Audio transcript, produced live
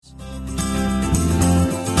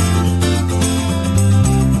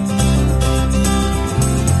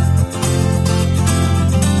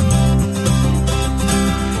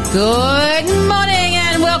Good morning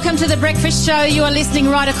and welcome to The Breakfast Show. You are listening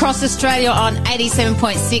right across Australia on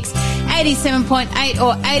 87.6, 87.8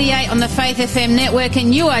 or 88 on the Faith FM network,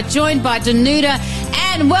 and you are joined by Danuta.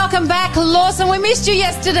 And welcome back, Lawson. We missed you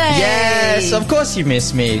yesterday. Yes, of course you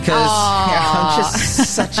missed me because I'm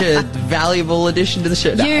just such a valuable addition to the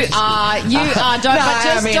show. You are.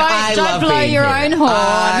 Don't blow your own horn.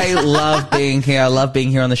 I love being here. I love being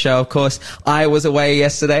here on the show. Of course, I was away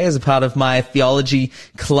yesterday as a part of my theology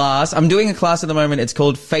class. I'm doing a class at the moment. It's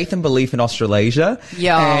called Faith and Belief in Australasia.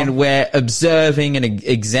 Yeah. And we're observing and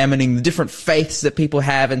examining the different faiths that people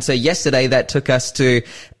have. And so yesterday that took us to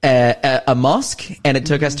a mosque, and it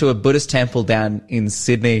took us to a Buddhist temple down in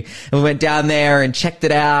Sydney. And we went down there and checked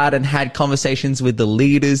it out and had conversations with the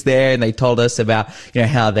leaders there, and they told us about,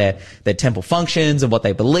 how their temple functions and what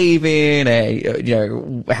they believe in,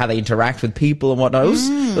 and, how they interact with people and whatnot. It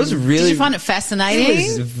was really... Did you find it fascinating?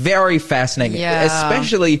 It was very fascinating. Yeah.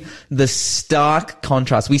 Especially the stark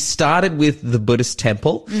contrast. We started with the Buddhist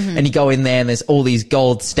temple, and you go in there and there's all these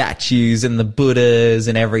gold statues and the Buddhas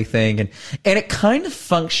and everything, and it kind of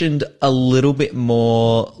functioned a little bit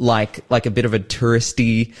more like a bit of a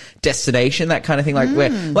touristy destination, that kind of thing.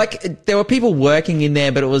 Like there were people working in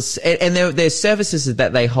there, but it was, and there's services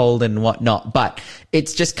that they hold and whatnot, but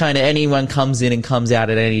it's just kind of anyone comes in and comes out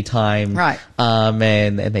at any time. Right.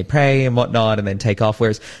 And they pray and whatnot and then take off.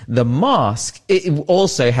 Whereas the mosque, it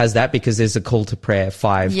also has that because there's a call to prayer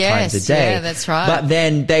 5 times a day. Yeah, that's right. But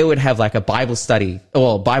then they would have like a Bible study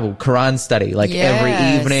or Quran study, every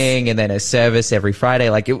evening, and then a service every Friday.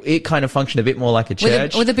 Like it kind of functioned a bit more like a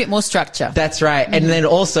church. With a bit more structure. That's right. And then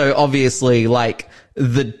also obviously like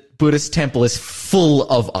the Buddhist temple is full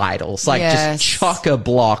of idols, just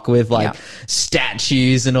chock-a-block with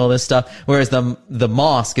statues and all this stuff. Whereas the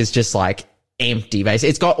mosque is just like empty, basically.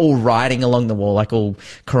 It's got all writing along the wall, like all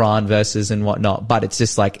Quran verses and whatnot, but it's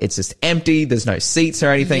just empty. There's no seats or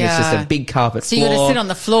anything. Yeah. It's just a big carpet floor. So you got to sit on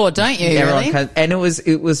the floor, don't you? And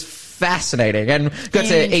it was fascinating, and got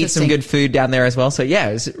to eat some good food down there as well. So yeah,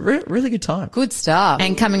 it was a really good time. Good stuff.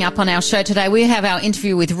 And coming up on our show today, we have our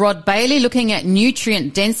interview with Rod Bailey looking at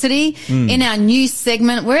nutrient density. In our news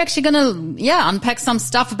segment, we're actually going to, unpack some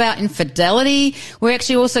stuff about infidelity. We're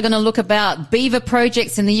actually also going to look about beaver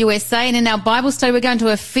projects in the USA. And in our Bible study, we're going to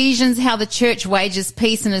Ephesians, how the church wages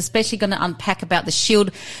peace, and especially going to unpack about the shield,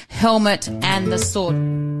 helmet, and the sword.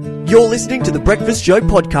 You're listening to the Breakfast Show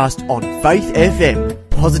podcast on Faith FM.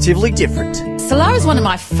 Positively different. Solar is one of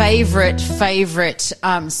my favourite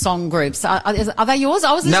song groups. Are they yours?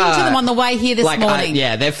 I was listening to them on the way here this morning.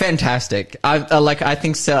 They're fantastic. I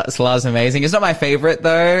think Solar's amazing. It's not my favourite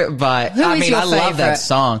though, but I love that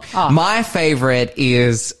song. Oh. My favourite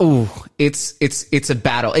is it's a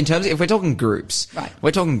battle in terms of, if we're talking groups. Right.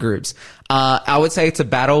 We're talking groups. I would say it's a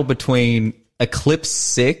battle between Eclipse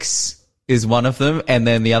 6 is one of them, and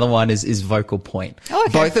then the other one is Vocal Point. Oh,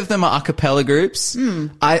 okay. Both of them are a cappella groups.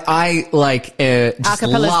 I just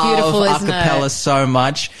love a cappella so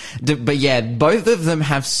much. But yeah, both of them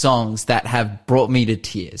have songs that have brought me to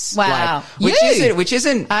tears. Wow. Which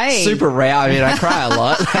isn't super rare. I mean, I cry a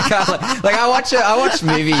lot. I watch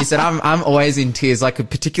movies and I'm always in tears. Like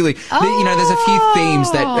particularly, there's a few themes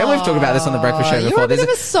that, and we've talked about this on the Breakfast Show before. You're a bit of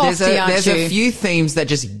a softie, there's a few themes that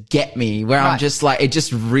just get me where I'm just like, it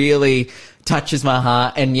just really touches my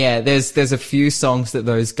heart. And yeah, there's a few songs that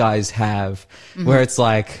those guys have where it's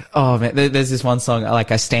like, oh man, there's this one song,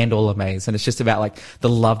 like I Stand All Amazed, and it's just about like the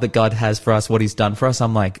love that God has for us, what he's done for us.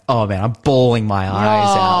 I'm like, oh man, I'm bawling my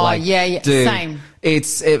eyes out. Like, dude, same.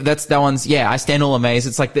 That's that one's, I Stand All Amazed.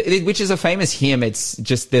 It's like, which is a famous hymn. It's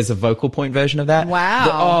just, there's a vocal point version of that.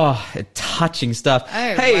 Wow. Touching stuff. Oh,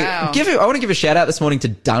 hey, wow. I want to give a shout out this morning to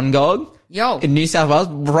Dungog. Yo. In New South Wales,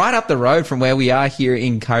 right up the road from where we are here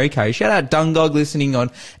in Kurri Kurri. Shout out Dungog listening on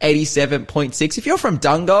 87.6. If you're from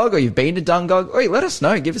Dungog or you've been to Dungog, let us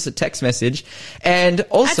know. Give us a text message. And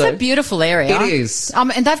also, it's a beautiful area. It is. And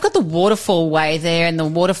they've got the waterfall way there and the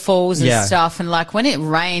waterfalls and stuff. And like when it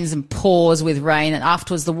rains and pours with rain, and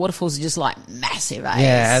afterwards the waterfalls are just like massive.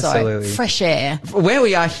 Yeah, absolutely. So fresh air. Where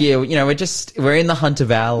we are here, we're in the Hunter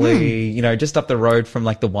Valley, just up the road from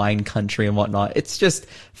like the wine country and whatnot. It's just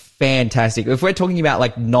fantastic. If we're talking about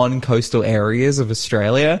like non-coastal areas of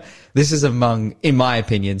Australia, this is among, in my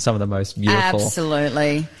opinion, some of the most beautiful.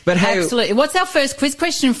 Absolutely. But hey, absolutely. What's our first quiz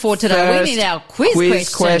question for today? We need our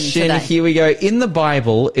quiz question today. Here we go. In the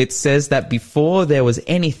Bible, it says that before there was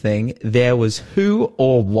anything, there was who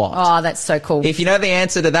or what. Oh, that's so cool. If you know the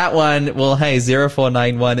answer to that one, well, hey,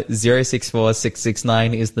 0491 064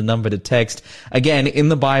 669 is the number to text. Again, in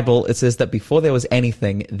the Bible, it says that before there was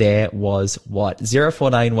anything, there was what?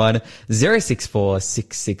 0491 064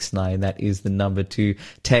 669. That is the number to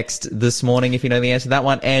text this morning if you know the answer to that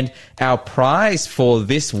one. And our prize for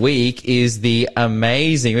this week is the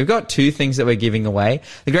amazing, we've got two things that we're giving away.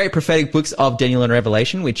 The Great Prophetic Books of Daniel and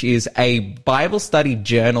Revelation, which is a Bible study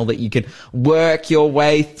journal that you can work your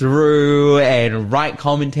way through and write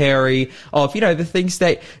commentary of, you know, the things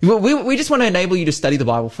that we just want to enable you to study the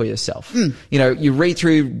Bible for yourself. You know, you read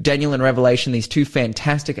through Daniel and Revelation, these two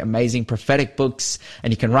fantastic, amazing prophetic books,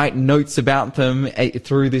 and you can write notes about them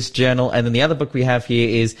through this journal. And then the other book we have here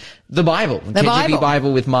is the Bible, KJV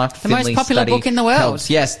Bible with Mark Finley's most popular book in the world. Helps.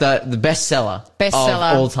 Yes, the bestseller of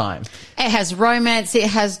all time. It has romance, it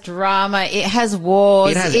has drama, it has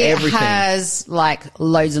wars, it has everything. It has like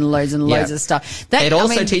loads and loads and loads of stuff. It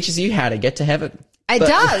also teaches you how to get to heaven. It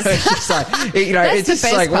does. It's just like, you know, it's just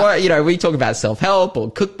like, what, you know, we talk about self-help or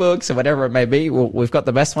cookbooks or whatever it may be. Well, we've got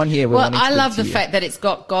the best one here. Well, I love the fact that it's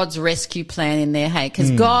got God's rescue plan in there, hey,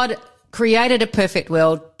 because God created a perfect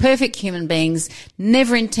world, perfect human beings,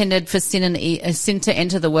 never intended for sin to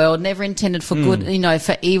enter the world, never intended for good, you know,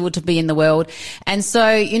 for evil to be in the world. And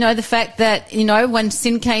so, you know, the fact that, you know, when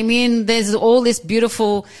sin came in, there's all this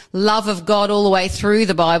beautiful love of God all the way through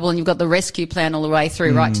the Bible, and you've got the rescue plan all the way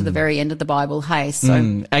through, right to the very end of the Bible. Hey,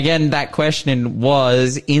 so. Again, that question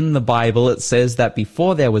was, in the Bible, it says that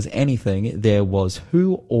before there was anything, there was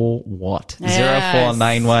who or what. Yes.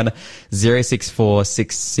 0491 064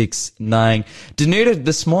 669. Danuta,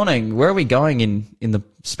 this morning, where are we going in the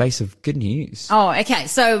space of good news? Oh, okay.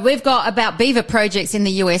 So we've got about beaver projects in the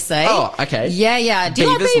USA. Oh, okay. Yeah. Do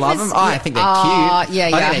you beavers like beavers? Love them? Oh, I think they're cute. Yeah.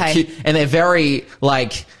 I think they're cute. And they're very,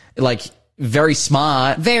 like very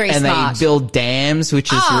smart. Very and smart. And they build dams,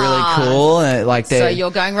 which is really cool. And so you're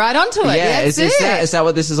going right onto it. Yeah, is that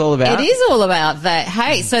what this is all about? It is all about that.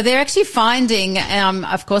 Hey, so they're actually finding,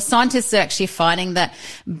 of course, scientists are actually finding that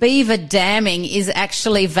beaver damming is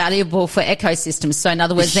actually valuable for ecosystems. So in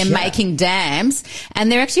other words, they're making dams,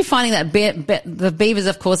 and they're actually finding that the beavers,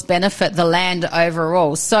 of course, benefit the land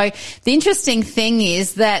overall. So the interesting thing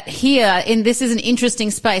is that this is an interesting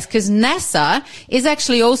space because NASA is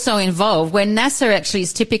actually also involved, where NASA actually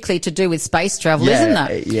is typically to do with space travel, isn't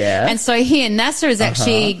it? Yeah. And so here NASA is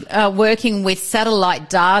actually working with satellite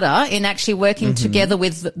data and actually working together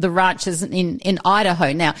with the ranchers in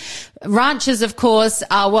Idaho. Now, ranches, of course,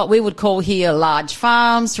 are what we would call here large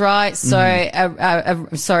farms, right? So, a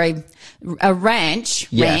ranch.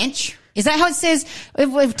 Is that how it says?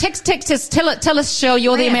 Text us. Tell us, Cheryl,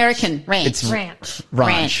 you're the American. Ranch. It's ranch.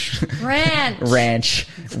 Ranch.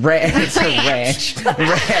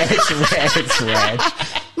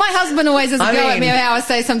 My husband always has a go at me how I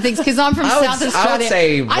say some things because I'm from South Australia. I would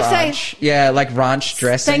say ranch. Like ranch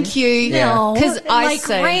dressing. Thank you. No, because I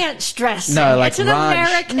say ranch dressing. No, like it's an ranch.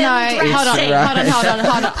 American dressing. Hold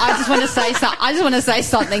on. I just want to say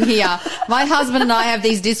something here. My husband and I have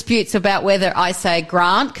these disputes about whether I say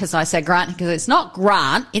Grant because I say Grant because it's not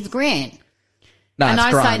Grant, it's Grant. No, and it's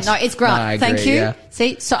I Grant. say, no, it's Grant. No, I Thank agree, you. Yeah.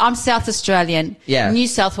 See, so I'm South Australian. Yeah. New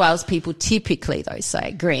South Wales people typically, though,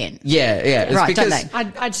 say Grant. Yeah. It's right, because, don't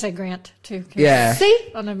they? I'd say Grant, too. Yeah.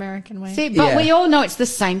 See? An American way. See, but we all know it's the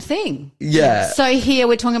same thing. Yeah. So here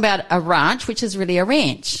we're talking about a ranch, which is really a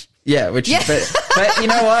ranch. Yeah, but you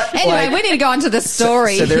know what? Anyway, we need to go on to the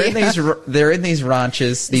story. So they're in these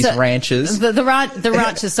ranches, ranches. The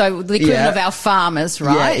ranches, so the equivalent of our farmers,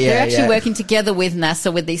 right? Yeah, they're actually working together with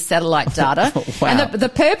NASA with these satellite data. Wow. And the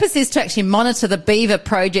purpose is to actually monitor the beaver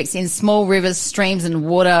projects in small rivers, streams and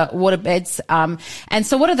waterbeds. And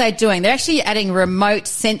so what are they doing? They're actually adding remote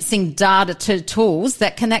sensing data to tools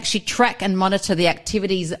that can actually track and monitor the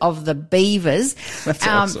activities of the beavers. That's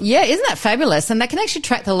awesome. Yeah, isn't that fabulous? And they can actually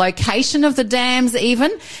track the location of the dams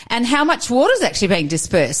even and how much water is actually being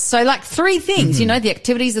dispersed. So like three things, you know, the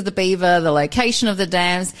activities of the beaver, the location of the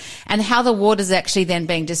dams and how the water is actually then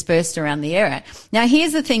being dispersed around the area. Now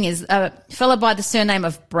here's the thing is a fellow by the surname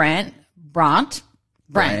of Brandt.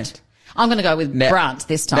 I'm going to go with Brant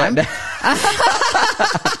this time.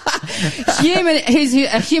 Who's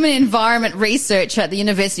a human environment researcher at the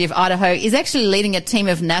University of Idaho, is actually leading a team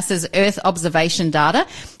of NASA's Earth observation data,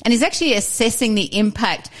 and is actually assessing the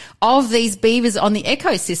impact of these beavers on the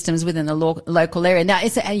ecosystems within the local area. Now,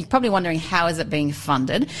 you're probably wondering, how is it being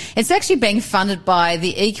funded? It's actually being funded by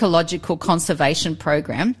the Ecological Conservation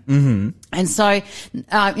Program. Mm-hmm. And so,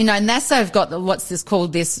 NASA have got what's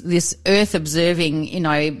called this Earth observing,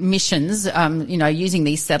 missions, using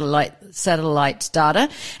these satellite data,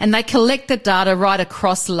 and they collect the data right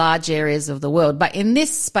across large areas of the world. But in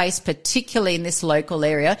this space, particularly in this local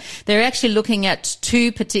area, they're actually looking at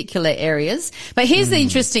two particular areas. But here's the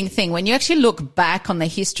interesting thing. When you actually look back on the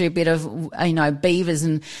history a bit of, beavers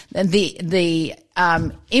and the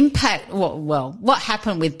impact, what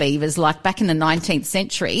happened with beavers, like back in the 19th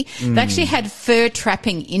century, they actually had fur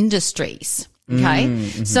trapping industries. Okay.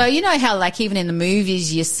 Mm-hmm. So you know how, like, even in the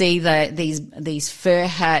movies you see these fur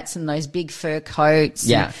hats and those big fur coats.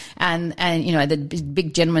 Yeah. And the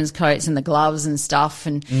big gentleman's coats and the gloves and stuff.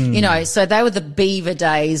 And, so they were the beaver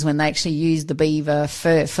days when they actually used the beaver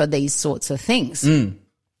fur for these sorts of things. Mm.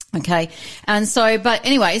 Okay. And so, but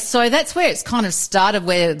anyway, so that's where it's kind of started,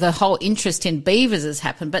 where the whole interest in beavers has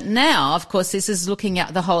happened. But now, of course, this is looking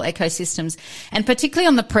at the whole ecosystems, and particularly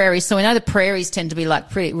on the prairies. So we know the prairies tend to be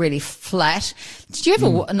like really flat. Did you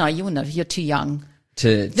ever, no, you wouldn't have, you're too young.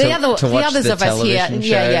 The others of us here, show,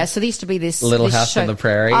 yeah. So there used to be this Little this House show. on the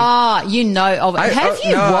Prairie. Have you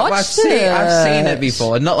watched it? I've seen it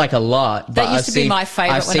before, not like a lot. But that used to be my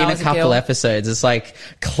favourite. I've when seen I was a couple girl. episodes. It's like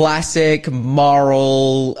classic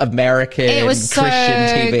moral American It was so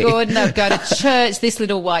Christian TV. good. And they would go to church, this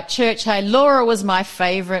little white church. Hey, Laura was my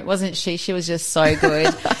favourite, wasn't she? She was just so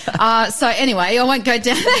good. So anyway, I won't go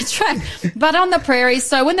down that track. But on the prairies,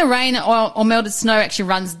 so when the rain or melted snow actually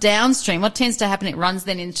runs downstream, what tends to happen, it runs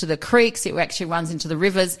then into the creeks, it actually runs into the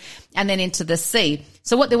rivers and then into the sea.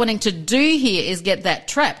 So what they're wanting to do here is get that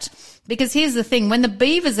trapped. Because here's the thing, when the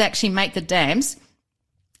beavers actually make the dams,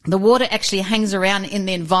 the water actually hangs around in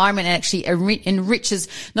the environment and actually enriches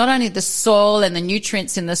not only the soil and the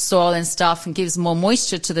nutrients in the soil and stuff and gives more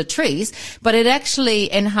moisture to the trees, but it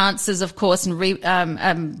actually enhances, of course,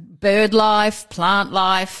 bird life, plant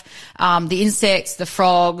life, the insects, the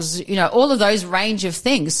frogs, all of those range of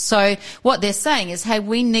things. So what they're saying is, hey,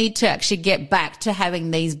 we need to actually get back to having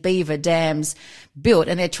these beaver dams built,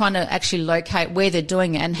 and they're trying to actually locate where they're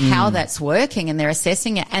doing it and how that's working, and they're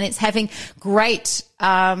assessing it, and it's having great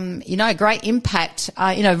great impact,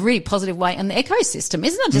 really positive way on the ecosystem.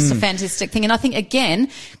 Isn't it just a fantastic thing? And I think, again,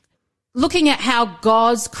 looking at how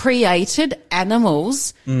God's created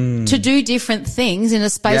animals to do different things in a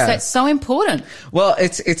space that's so important. Well,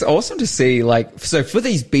 it's awesome to see, so for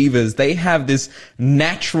these beavers, they have this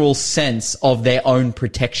natural sense of their own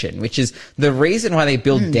protection, which is the reason why they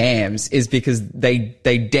build dams, is because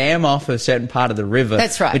they dam off a certain part of the river.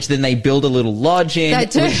 That's right. Which then they build a little lodge in,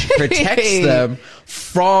 which protects them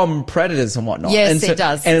from predators and whatnot. Yes, it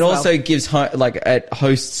does. And it also gives, it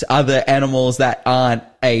hosts other animals that aren't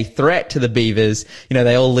a threat to the beavers.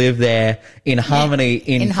 They all live there in harmony,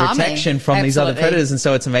 in protection from these other predators. And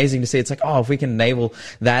so it's amazing to see. It's like, if we can enable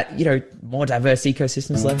that, more diverse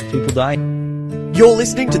ecosystems, less people die. You're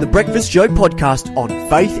listening to the Breakfast Show podcast on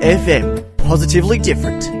Faith FM. Positively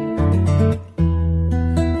different.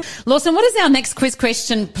 Lawson, what is our next quiz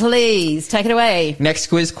question, please? Take it away. Next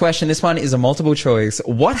quiz question. This one is a multiple choice.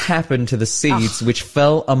 What happened to the seeds which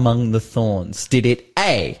fell among the thorns? Did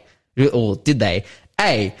they?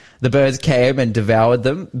 A, the birds came and devoured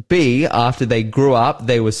them. B, after they grew up,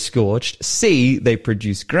 they were scorched. C, they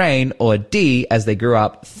produced grain. Or D, as they grew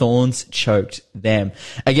up, thorns choked them.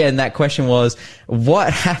 Again, that question was,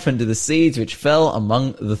 what happened to the seeds which fell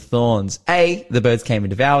among the thorns? A, the birds came and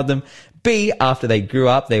devoured them. B, after they grew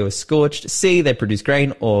up, they were scorched. C, they produced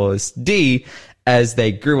grain. Or D, as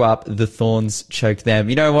they grew up, the thorns choked them.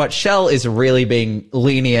 You know what? Shell is really being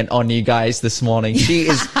lenient on you guys this morning. She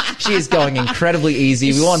is going incredibly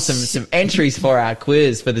easy. We want some entries for our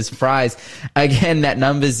quiz for this prize. Again, that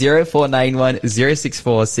number is 0491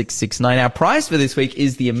 064 669. Our prize for this week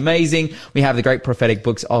is the amazing, we have the great prophetic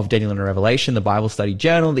books of Daniel and Revelation, the Bible study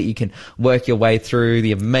journal that you can work your way through,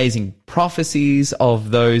 the amazing prophecies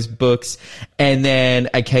of those books. and then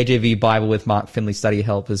a KJV Bible with Mark Finley study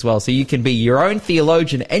help as well. So you can be your own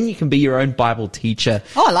theologian and you can be your own Bible teacher.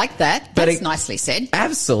 Oh, I like that. That's nicely said.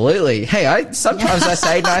 Absolutely. Hey, sometimes I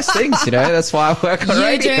say nice things, that's why I work on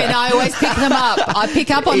radio. You do, and I always pick them up. I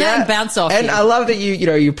pick up on that and bounce off and you. I love that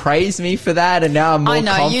you praise me for that, and now I'm more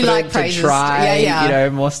confident you like praises. To try,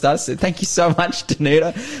 more stuff. So thank you so much,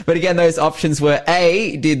 Danuta. But again, those options were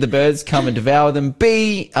A, did the birds come and devour them?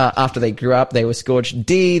 B, after they grew up, they were scorched.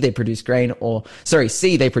 D, they produced grain,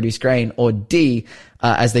 C, they produced grain, or D,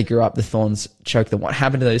 as they grew up, the thorns choked them. What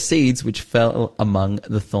happened to those seeds which fell among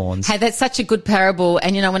the thorns? Hey, that's such a good parable.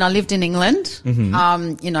 And, when I lived in England,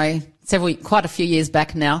 quite a few years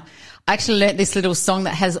back now, I actually learnt this little song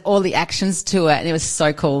that has all the actions to it, and it was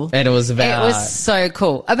so cool. And it was so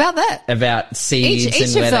cool. About that. About seeds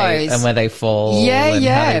each and where they fall. Yeah, and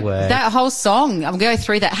how they work. That whole song. I'm going to go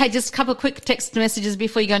through that. Hey, just a couple of quick text messages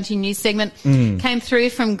before you go into your news segment. Came through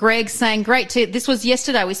from Greg saying, this was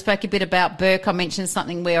yesterday. We spoke a bit about Burke. I mentioned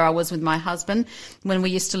something where I was with my husband when we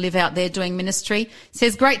used to live out there doing ministry.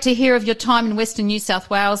 Says, great to hear of your time in Western New South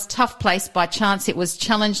Wales. Tough place by chance. It was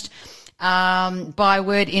challenged by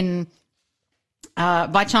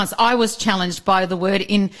chance. I was challenged by the word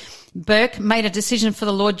in Burke, made a decision for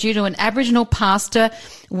the Lord due to an Aboriginal pastor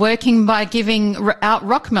working by giving out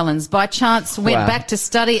rock melons. By chance, went back to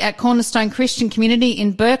study at Cornerstone Christian Community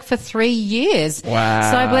in Burke for 3 years.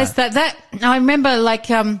 Wow. So blessed that I remember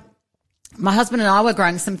my husband and I were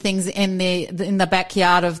growing some things in the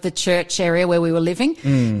backyard of the church area where we were living.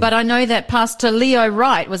 But I know that Pastor Leo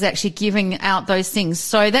Wright was actually giving out those things.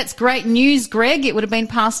 So that's great news, Greg. It would have been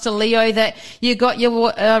Pastor Leo that you got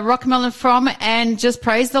your rock melon from, and just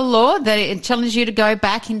praise the Lord that it challenged you to go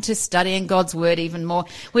back into studying God's word even more.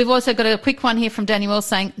 We've also got a quick one here from Danielle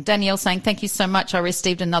saying, thank you so much. I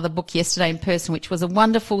received another book yesterday in person, which was a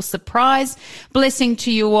wonderful surprise. Blessing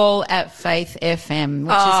to you all at Faith FM,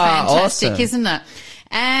 which is fantastic. Awesome. Isn't it?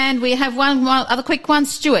 And we have one other quick one.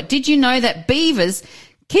 Stuart, did you know that beavers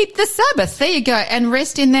keep the Sabbath? There you go. And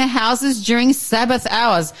rest in their houses during Sabbath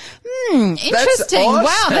hours. Interesting. That's awesome.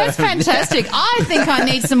 Wow, that's fantastic. I think I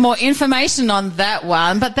need some more information on that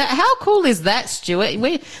one. But how cool is that, Stuart?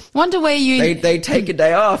 We wonder where you... They take a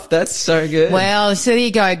day off. That's so good. Well, so there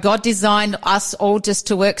you go. God designed us all just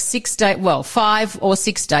to work 5 or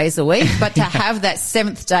 6 days a week, but to have that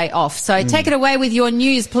 7th day off. So take it away with your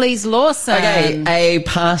news, please, Lawson. Okay, a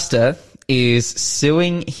pastor is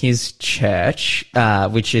suing his church,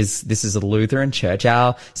 this is a Lutheran church,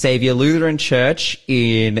 our Savior Lutheran Church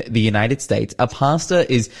in the United States. A pastor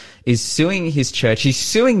is suing his church. He's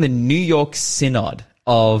suing the New York Synod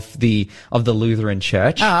of the Lutheran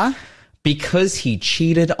Church because he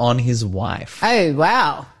cheated on his wife. Oh,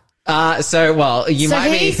 wow.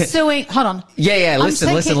 He's suing. Hold on. Yeah. Listen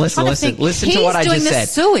to what I just said.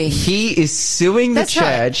 Suing. He is suing the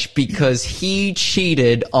church because he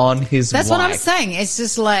cheated on his wife. That's what I'm saying. It's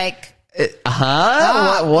just like.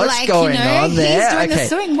 What's going on there? He's doing the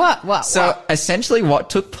suing. What? So essentially,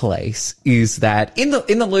 what took place is that in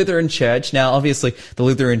the Lutheran Church. Now, obviously, the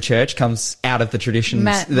Lutheran Church comes out of the traditions.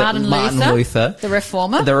 Martin Luther, the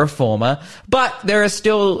Reformer. But there are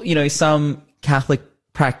still, some Catholic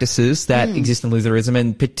practices that exist in Lutheranism,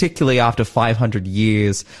 and particularly after 500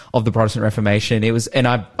 years of the Protestant Reformation,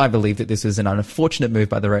 I believe that this was an unfortunate move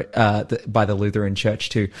by the Lutheran Church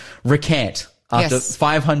to recant. After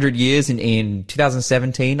 500 years in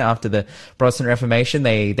 2017, after the Protestant Reformation,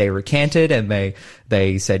 they recanted and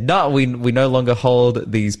they said, no, we no longer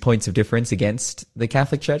hold these points of difference against the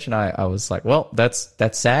Catholic Church. And I was like, well, that's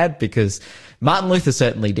sad, because Martin Luther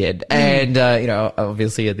certainly did. And,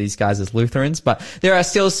 obviously these guys as Lutherans, but there are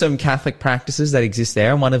still some Catholic practices that exist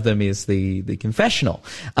there. And one of them is the confessional.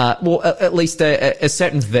 At least a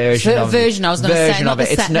certain version of it.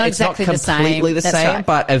 It's not exactly completely the same, right,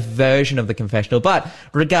 but a version of the confessional. But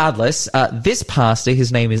regardless, this pastor,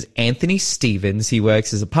 his name is Anthony Stevens. He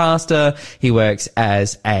works as a pastor. He works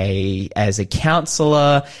as a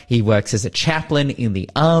counselor. He works as a chaplain in the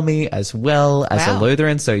army as well as a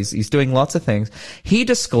Lutheran. So he's doing lots of things. He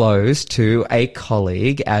disclosed to a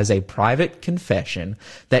colleague as a private confession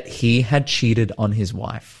that he had cheated on his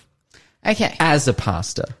wife. Okay. As a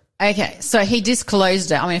pastor. Okay, so he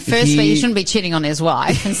disclosed it. I mean, firstly, he shouldn't be cheating on his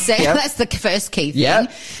wife. And that's the first key thing.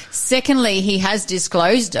 Yep. Secondly, he has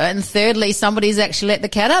disclosed it. And thirdly, somebody's actually let the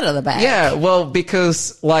cat out of the bag. Yeah, well,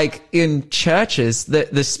 because in churches,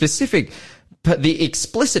 the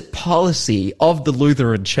explicit policy of the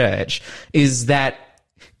Lutheran Church is that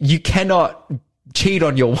you cannot cheat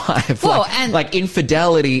on your wife. Well, like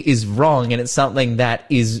infidelity is wrong, and it's something that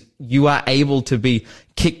you are able to be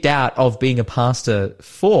kicked out of being a pastor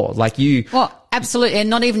for. Well, absolutely. And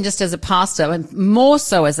not even just as a pastor, and more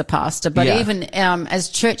so as a pastor, but even as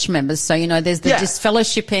church members. So, there's the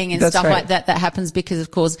disfellowshipping and stuff like that happens because,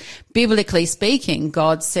 of course, biblically speaking,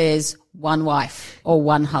 God says one wife or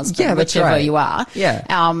one husband, whichever you are. Yeah.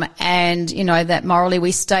 And, that morally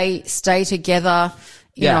we stay together,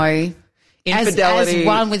 you know, Infidelity, as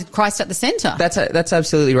one with Christ at the center. That's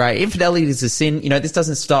absolutely right. Infidelity is a sin. This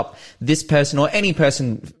doesn't stop this person or any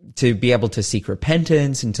person to be able to seek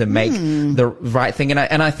repentance and to make the right thing.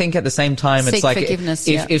 And I think at the same time, seek it's like forgiveness,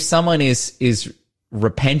 if someone is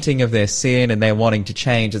repenting of their sin and they're wanting to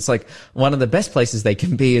change, it's like one of the best places they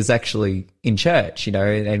can be is actually in church,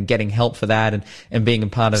 and getting help for that and being a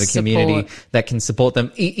part of a community that can support them,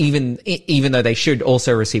 even though they should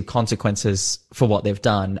also receive consequences for what they've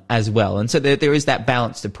done as well. And so there is that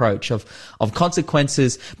balanced approach of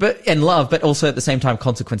consequences, and love, but also at the same time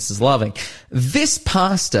consequences loving. This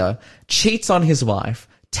pastor cheats on his wife,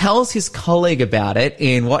 tells his colleague about it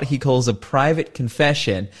in what he calls a private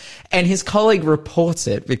confession, and his colleague reports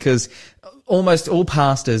it because almost all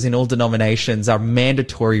pastors in all denominations are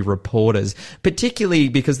mandatory reporters, particularly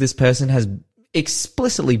because this person has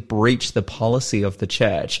explicitly breached the policy of the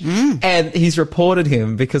church. And he's reported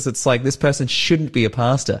him because it's like this person shouldn't be a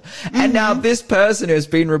pastor. And now this person who's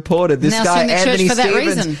been reported, this now guy, Anthony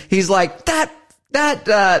Stevens, he's like,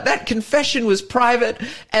 that confession was private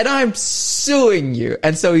and I'm suing you.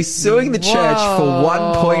 And so he's suing the church for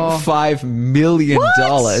 $1.5 million.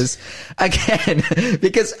 Again,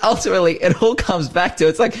 because ultimately it all comes back to,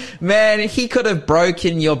 it's like, man, he could have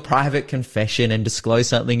broken your private confession and disclosed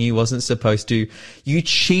something he wasn't supposed to. You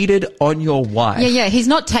cheated on your wife. Yeah. He's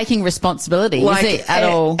not taking responsibility, is he, at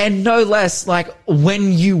all? And no less, like,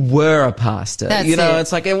 when you were a pastor. That's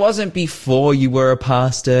it's like, it wasn't before you were a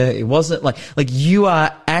pastor. It wasn't like you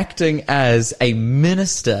are acting as a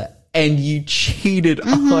minister and you cheated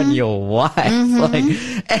on your wife.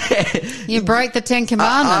 You broke the 10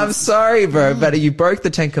 Commandments. I'm sorry, bro, but you broke the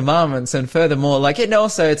 10 Commandments. And furthermore,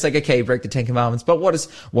 also it's like, okay, you broke the 10 Commandments, but what is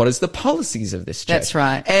the policies of this church? That's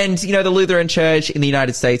right. And, the Lutheran Church in the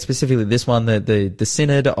United States, specifically this one, the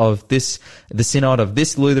synod of this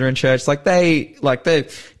Lutheran Church, from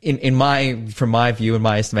my view and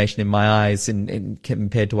my estimation, in my eyes, and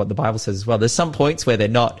compared to what the Bible says as well, there's some points where they're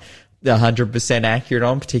not 100% accurate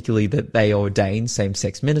on, particularly that they ordain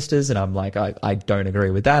same-sex ministers. And I'm like, I don't agree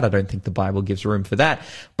with that. I don't think the Bible gives room for that.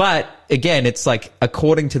 But again, it's like,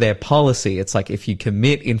 according to their policy, it's like, if you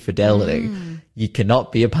commit infidelity, you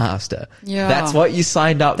cannot be a pastor. Yeah. That's what you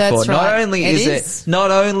signed up for. Right. Not only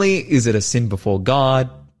is it a sin before God,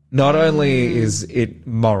 not only is it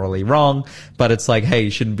morally wrong, but it's like, hey, you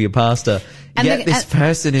shouldn't be a pastor. And yet this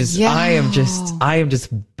person is, I am just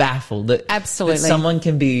baffled that, absolutely, that someone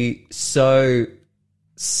can be so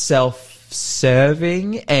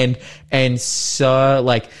self-serving and so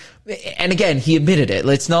like, and again, he admitted it.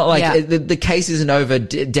 It's not like the case isn't over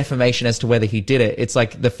defamation as to whether he did it. It's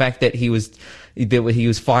like the fact that he was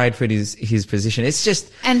fired for his position. It's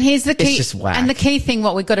just, and here's the key, it's just whack. And the key thing,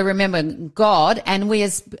 what we've got to remember, God, and we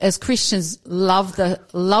as Christians love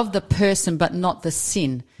the person, but not the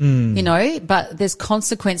sin, but there's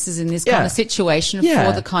consequences in this kind of situation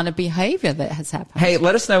for the kind of behavior that has happened. Hey,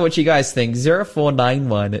 let us know what you guys think.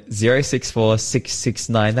 0491 064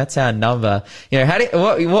 669. That's our number.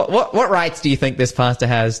 What rights do you think this pastor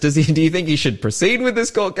has? Do you think he should proceed with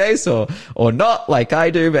this court case or not, like I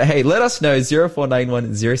do? But hey, let us know.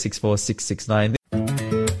 0491 064 669.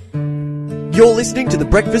 You're listening to the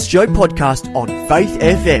Breakfast Show podcast on Faith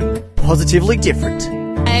FM. Positively different.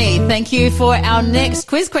 Hey, thank you for our next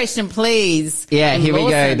quiz question, please. Yeah, here we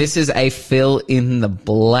go. This is a fill in the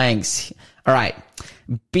blanks. All right.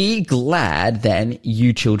 Be glad then,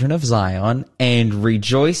 you children of Zion, and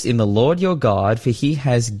rejoice in the Lord your God, for he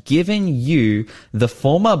has given you the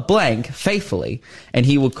former blank faithfully, and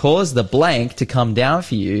he will cause the blank to come down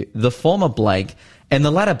for you, the former blank and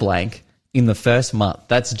the latter blank, in the first month.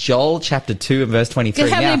 That's Joel chapter 2 and verse 23.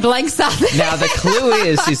 How many blanks are there? Now the clue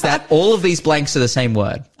is that all of these blanks are the same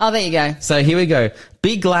word. Oh, there you go. So here we go.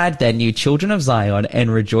 Be glad then, you children of Zion,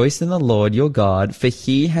 and rejoice in the Lord your God, for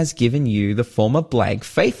he has given you the former blank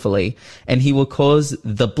faithfully, and he will cause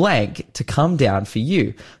the blank to come down for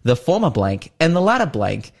you, the former blank and the latter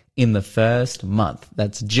blank, in the first month.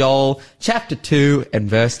 That's Joel chapter 2 and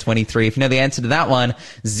verse 23. If you know the answer to that one,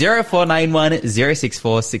 0491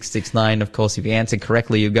 064 669. Of course, if you answer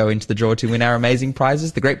correctly, you'll go into the draw to win our amazing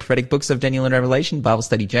prizes, the Great Prophetic Books of Daniel and Revelation, Bible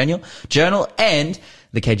Study Journal, and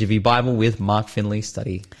The KJV Bible with Mark Finley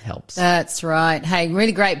Study Helps. That's right. Hey,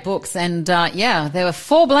 really great books. And, there were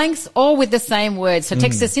 4 blanks, all with the same words. So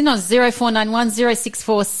text us in on 0491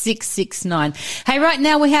 064 669. Hey, right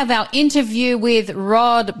now we have our interview with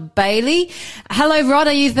Rod Bailey. Hello, Rod,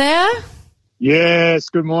 are you there? Yes,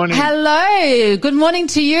 good morning. Hello. Good morning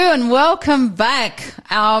to you and welcome back.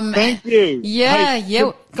 Thank you. Yeah,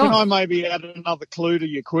 hey, Can I maybe add another clue to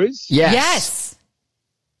your quiz? Yes.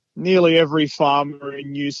 Nearly every farmer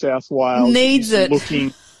in New South Wales needs it.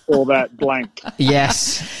 Looking for that blank.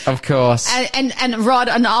 Yes, of course. And Rod,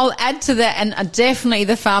 and I'll add to that, and definitely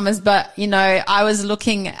the farmers, but, I was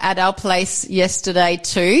looking at our place yesterday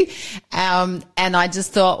too, and I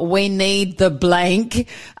just thought we need the blank,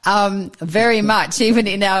 very much, even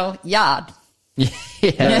in our yard.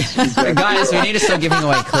 Yeah. Guys, we need to start giving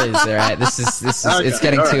away clues, all right? This is Okay, it's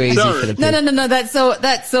getting too easy for the people. No,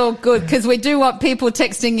 that's all good, because we do want people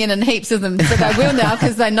texting in, and heaps of them, so they will now,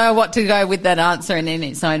 because they know what to go with that answer in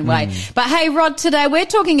its own way. But hey, Rod, today we're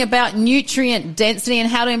talking about nutrient density and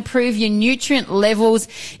how to improve your nutrient levels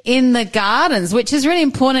in the gardens, which is really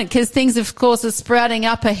important because things, of course, are sprouting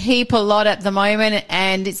up a lot at the moment,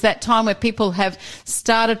 and it's that time where people have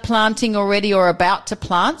started planting already or about to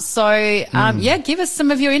plant. So, give us some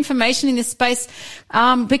of your information in this space,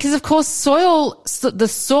 because, of course, the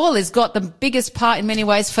soil has got the biggest part in many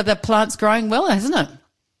ways for the plants growing well, hasn't it?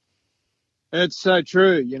 It's so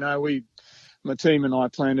true. My team and I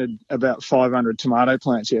planted about 500 tomato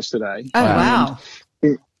plants yesterday. Oh, wow.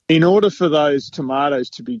 In order for those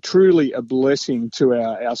tomatoes to be truly a blessing to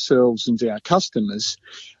ourselves and to our customers,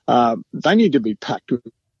 they need to be packed with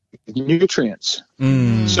nutrients.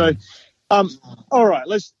 So, all right,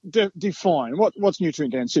 let's define what's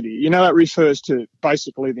nutrient density. That refers to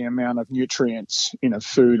basically the amount of nutrients in a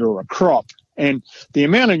food or a crop. And the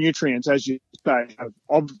amount of nutrients, as you say, have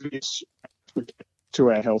obvious to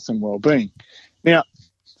our health and well-being. Now,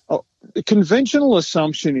 the conventional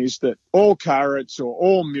assumption is that all carrots or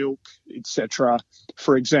all milk, etc.,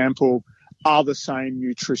 for example, are the same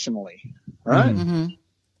nutritionally, right? Mm-hmm.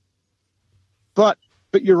 But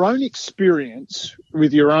your own experience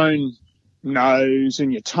with your own nose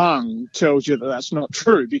and your tongue tells you that that's not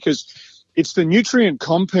true, because it's the nutrient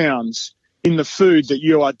compounds in the food that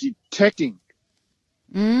you are detecting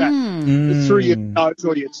through your nose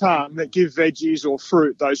or your tongue that give veggies or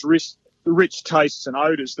fruit those rich tastes and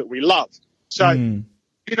odours that we love. So,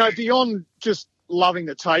 beyond just loving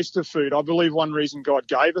the taste of food, I believe one reason God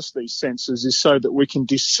gave us these senses is so that we can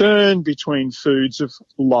discern between foods of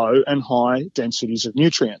low and high densities of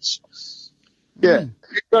nutrients. Yeah.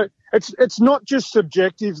 So it's not just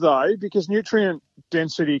subjective, though, because nutrient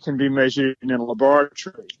density can be measured in a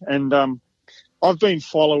laboratory. And I've been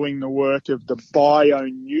following the work of the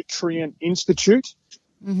Bionutrient Institute,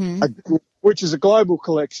 which is a global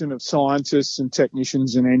collection of scientists and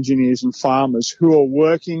technicians and engineers and farmers who are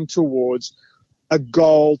working towards a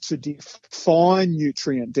goal to define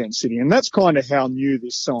nutrient density. And that's kind of how new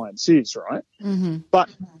this science is, right? Mm-hmm. But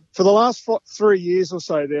for the last 3 years or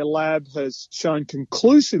so, their lab has shown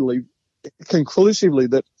conclusively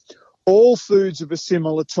that all foods of a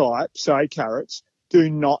similar type, say carrots, do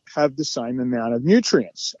not have the same amount of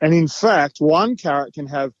nutrients. And in fact, one carrot can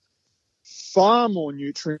have far more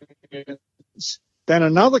nutrients than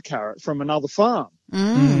another carrot from another farm.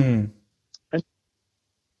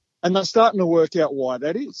 And they're starting to work out why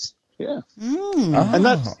that is. Yeah. And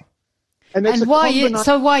why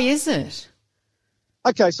is it?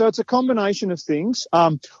 Okay, so it's a combination of things.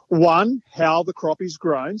 One, how the crop is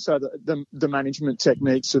grown, so the management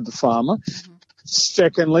techniques of the farmer. Mm-hmm.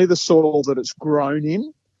 Secondly, the soil that it's grown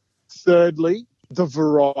in. Thirdly, the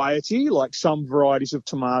variety, like some varieties of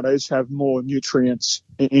tomatoes have more nutrients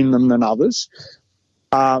in them than others.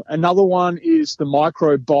 Another one is the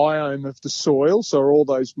microbiome of the soil, so all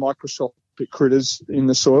those microscopic critters in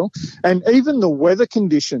the soil, and even the weather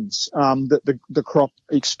conditions that the crop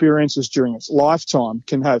experiences during its lifetime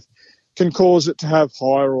can cause it to have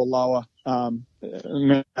higher or lower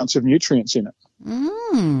amounts of nutrients in it.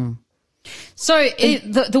 So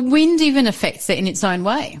the wind even affects it in its own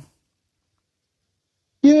way?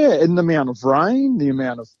 Yeah, and the amount of rain, the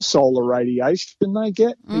amount of solar radiation they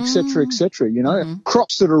get, et cetera, et cetera.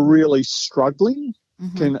 Crops that are really struggling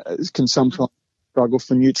can sometimes struggle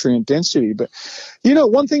for nutrient density. But,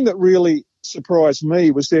 one thing that really surprised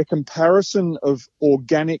me was their comparison of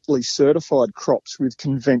organically certified crops with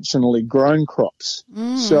conventionally grown crops.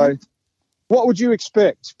 So what would you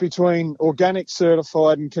expect between organic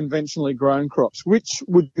certified and conventionally grown crops? Which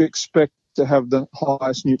would you expect to have the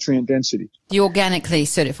highest nutrient density? The organically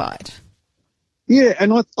certified. Yeah,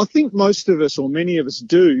 and I think most of us or many of us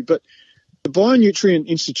do, but the Bionutrient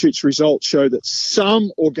Institute's results show that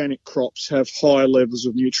some organic crops have high levels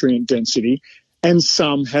of nutrient density and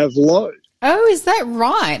some have low. Oh, is that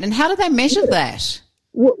right? And how do they measure that?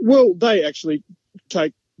 Well, they actually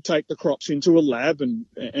take the crops into a lab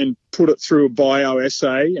and put it through a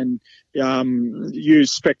bioassay and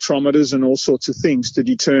use spectrometers and all sorts of things to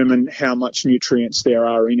determine how much nutrients there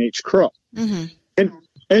are in each crop.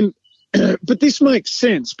 Mm-hmm. But this makes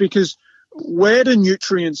sense because where do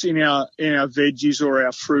nutrients in our veggies or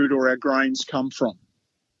our fruit or our grains come from?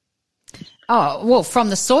 Oh, well, from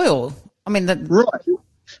the soil. I mean, right.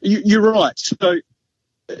 You're right. So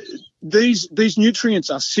these nutrients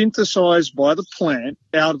are synthesized by the plant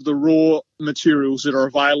out of the raw materials that are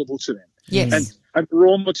available to them. Yes. And the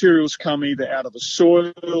raw materials come either out of the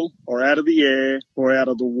soil or out of the air or out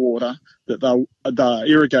of the water that they're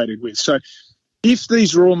irrigated with. So if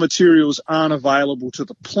these raw materials aren't available to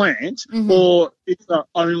the plant, mm-hmm. or if they're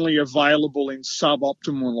only available in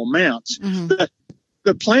suboptimal amounts, mm-hmm.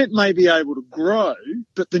 the plant may be able to grow,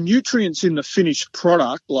 but the nutrients in the finished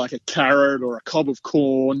product, like a carrot or a cob of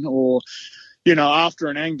corn or, after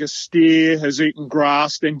an Angus steer has eaten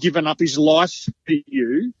grass, then given up his life for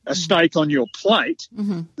you, a steak on your plate,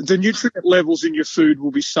 mm-hmm. the nutrient levels in your food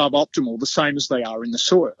will be suboptimal, the same as they are in the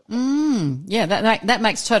soil. Yeah, that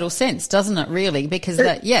makes total sense, doesn't it, really? Because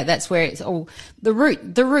that's where it's all the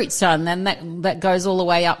roots are, and then that goes all the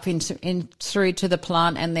way up through to the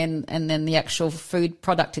plant and then the actual food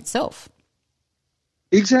product itself.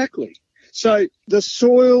 Exactly. So the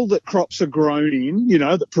soil that crops are grown in,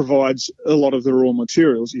 that provides a lot of the raw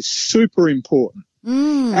materials is super important.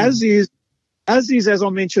 As I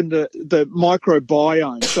mentioned, the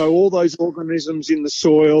microbiome. So all those organisms in the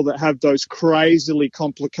soil that have those crazily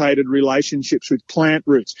complicated relationships with plant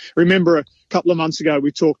roots. Remember a couple of months ago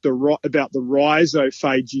we talked about the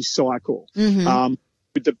rhizophagy cycle. Mm-hmm.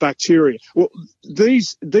 With the bacteria. Well,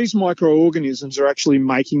 these microorganisms are actually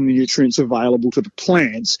making the nutrients available to the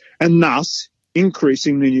plants and thus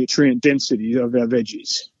increasing the nutrient density of our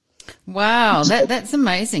veggies. Wow, that's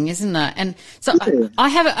amazing, isn't it? And so yeah. I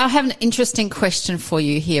have an interesting question for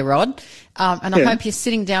you here, Rod, and I hope you're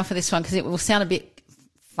sitting down for this one because it will sound a bit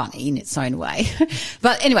funny in its own way.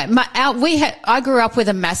 But anyway, I grew up with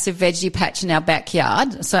a massive veggie patch in our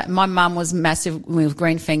backyard. So my mum was massive with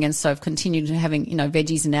green fingers, so I've continued having,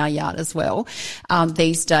 veggies in our yard as well,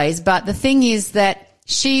 these days. But the thing is that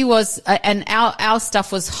she was, and our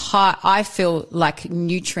stuff was high, I feel like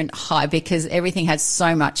nutrient high because everything had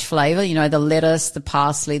so much flavour, the lettuce, the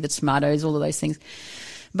parsley, the tomatoes, all of those things.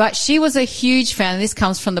 But she was a huge fan, and this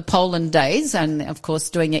comes from the Poland days, and of course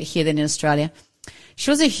doing it here then in Australia. She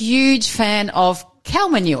was a huge fan of cow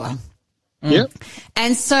manure. Yep.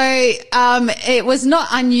 And so it was not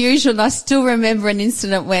unusual. And I still remember an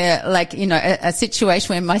incident where, a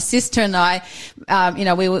situation where my sister and I,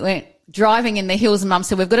 we went driving in the hills, and Mum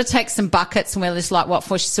said, we've got to take some buckets. And we're just like, what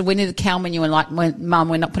for? She said, we need the cow manure. And Mum,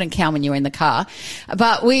 we're not putting cow manure in the car.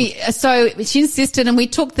 But so she insisted, and we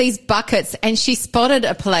took these buckets, and she spotted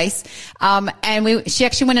a place, and she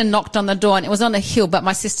actually went and knocked on the door, and it was on a hill. But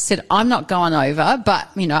my sister said, I'm not going over. But,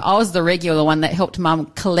 I was the regular one that helped Mum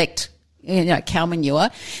collect, cow manure.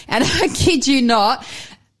 And I kid you not,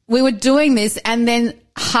 we were doing this, and then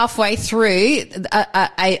halfway through,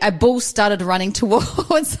 a bull started running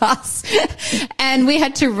towards us, and we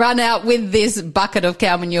had to run out with this bucket of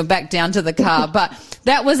cow manure back down to the car. But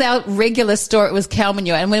that was our regular store. It was cow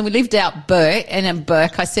manure. And when we lived out in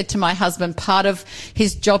Burke, I said to my husband, part of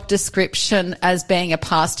his job description as being a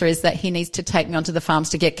pastor is that he needs to take me onto the farms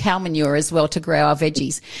to get cow manure as well to grow our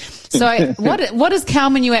veggies. So what does cow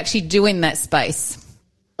manure actually do in that space?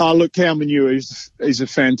 Oh, look, cow manure is a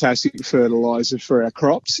fantastic fertiliser for our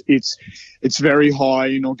crops. It's very high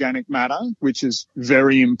in organic matter, which is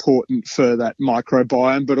very important for that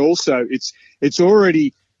microbiome, but also it's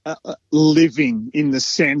already living in the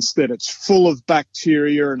sense that it's full of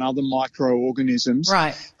bacteria and other microorganisms.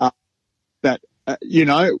 Right. That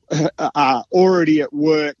are already at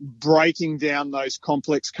work breaking down those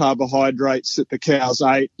complex carbohydrates that the cows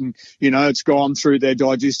ate, and it's gone through their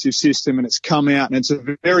digestive system and it's come out, and it's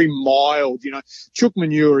a very mild, chook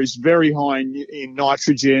manure is very high in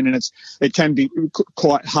nitrogen, and it can be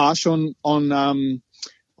quite harsh on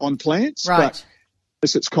plants. Right.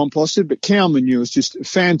 But it's composted, but cow manure is just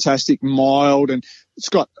fantastic, mild, and it's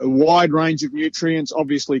got a wide range of nutrients,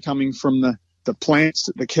 obviously coming from the plants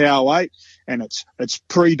that the cow ate, and it's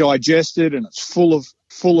pre-digested, and it's full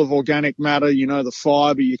of organic matter, the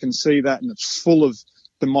fibre, you can see that, and it's full of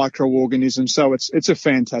the microorganisms. So it's a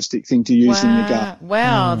fantastic thing to use in your garden.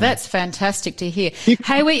 Wow, that's fantastic to hear.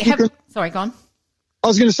 Sorry, go on. I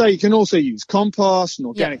was going to say you can also use compost and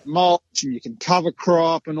organic mulch, and you can cover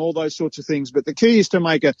crop and all those sorts of things. But the key is to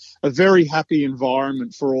make a very happy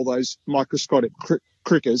environment for all those microscopic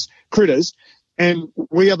critters. And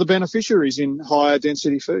we are the beneficiaries in higher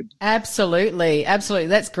density food. Absolutely. Absolutely.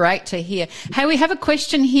 That's great to hear. Hey, we have a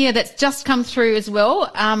question here that's just come through as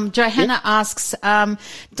well. Johanna asks,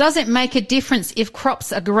 does it make a difference if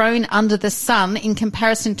crops are grown under the sun in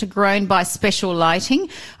comparison to grown by special lighting?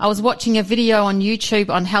 I was watching a video on YouTube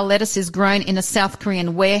on how lettuce is grown in a South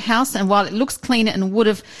Korean warehouse, and while it looks cleaner and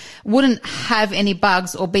wouldn't have any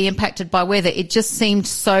bugs or be impacted by weather, it just seemed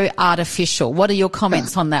so artificial. What are your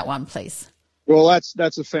comments on that one, please? Well,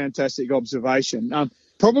 that's a fantastic observation.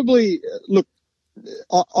 Look,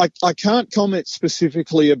 I can't comment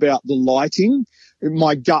specifically about the lighting.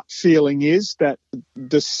 My gut feeling is that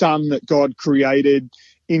the sun that God created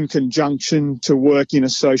in conjunction to work in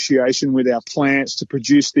association with our plants to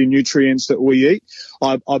produce the nutrients that we eat,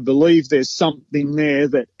 I believe there's something there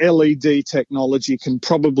that LED technology can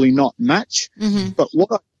probably not match. Mm-hmm. But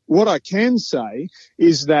what I can say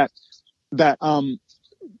is that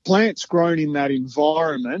plants grown in that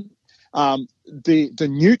environment, the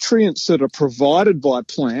nutrients that are provided by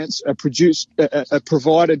plants are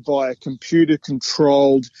provided by a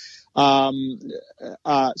computer-controlled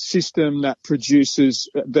system that produces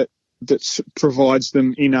that provides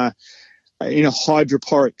them in a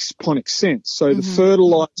hydroponic sense. So the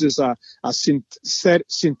fertilizers are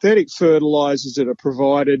synthetic fertilizers that are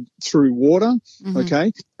provided through water.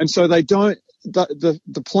 Okay, and so they don't.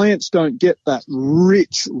 The plants don't get that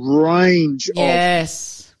rich range of,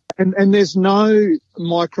 and there's no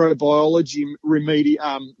microbiology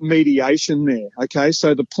mediation there. Okay,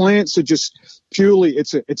 so the plants are just purely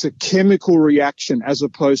it's a chemical reaction as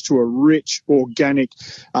opposed to a rich organic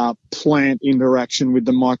plant interaction with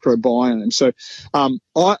the microbiome. So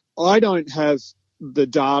I don't have the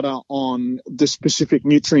data on the specific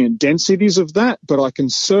nutrient densities of that, but I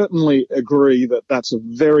can certainly agree that that's a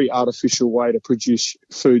very artificial way to produce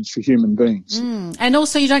foods for human beings. And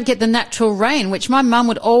also you don't get the natural rain, which my mum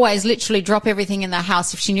would always literally drop everything in the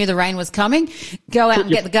house if she knew the rain was coming, go out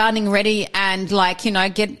and get the gardening ready and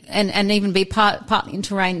get and even be partly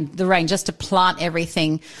into the rain just to plant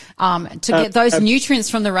everything to get those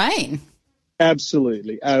nutrients from the rain.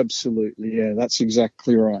 Absolutely. Yeah, that's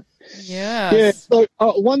exactly right. Yes. Yeah. So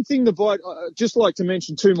one thing I'd just like to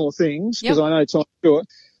mention two more things because I know time's short.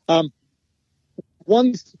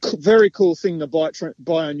 One very cool thing the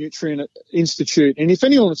Bionutrient Institute, and if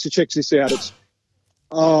anyone wants to check this out, it's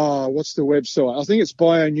what's the website? I think it's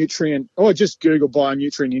Bionutrient. Just Google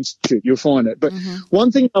Bionutrient Institute, you'll find it. But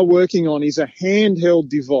one thing they're working on is a handheld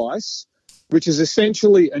device, which is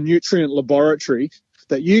essentially a nutrient laboratory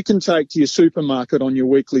that you can take to your supermarket on your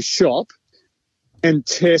weekly shop and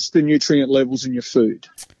test the nutrient levels in your food.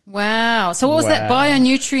 Wow. So what was that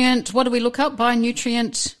Bionutrient? What do we look up?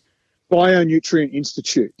 Bionutrient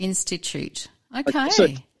Institute. Okay. So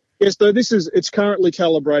it's currently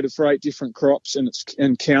calibrated for 8 different crops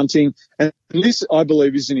and counting. And this, I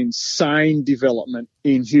believe, is an insane development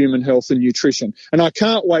in human health and nutrition. And I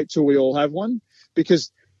can't wait till we all have one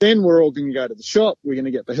because then we're all going to go to the shop. We're going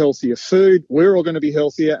to get the healthier food. We're all going to be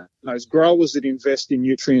healthier. And those growers that invest in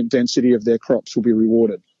nutrient density of their crops will be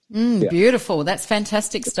rewarded. Beautiful. That's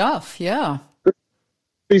fantastic stuff. Yeah.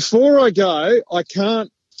 Before I go, I can't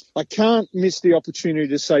miss the opportunity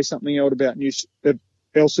to say something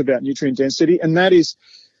else about nutrient density, and that is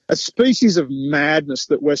a species of madness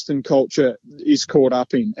that Western culture is caught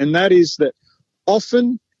up in, and that is that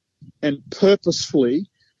often and purposefully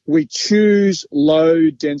we choose low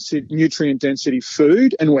nutrient density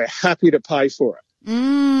food and we're happy to pay for it.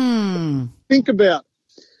 Think about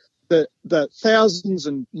the thousands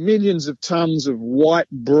and millions of tons of white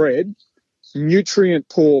bread, nutrient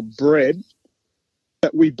poor bread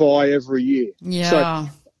that we buy every year. Yeah.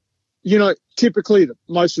 So, typically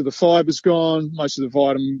most of the fiber's gone, most of the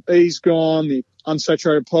vitamin E's gone, the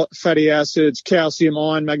unsaturated fatty acids, calcium,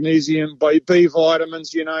 iron, magnesium, B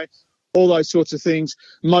vitamins, all those sorts of things.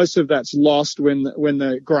 Most of that's lost when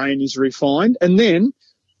the grain is refined. And then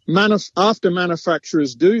after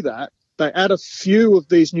manufacturers do that, they add a few of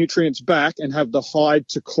these nutrients back and have the hide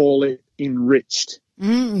to call it enriched.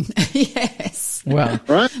 Yes. Wow.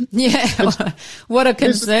 Right? Yeah. What a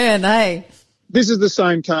concern, eh? This is the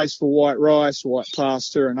same case for white rice, white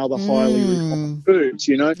pasta, and other highly refined foods,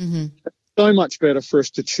 So much better for us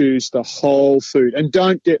to choose the whole food. And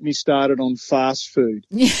don't get me started on fast food.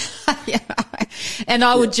 Yeah. And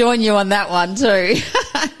I would join you on that one too.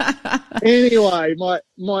 Anyway,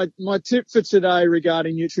 my tip for today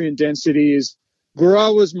regarding nutrient density is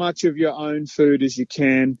grow as much of your own food as you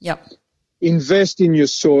can. Yep. invest in your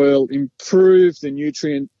soil, improve the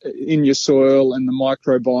nutrient in your soil and the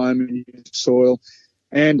microbiome in your soil,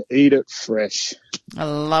 and eat it fresh. I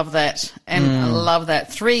love that. And I love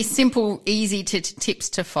that. 3 simple, easy tips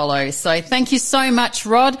to follow. So thank you so much,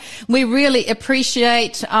 Rod. We really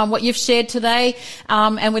appreciate what you've shared today.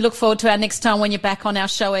 And we look forward to our next time when you're back on our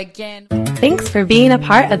show again. Thanks for being a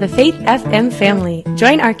part of the Faith FM family.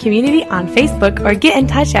 Join our community on Facebook or get in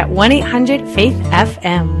touch at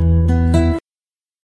 1-800-FAITH-FM.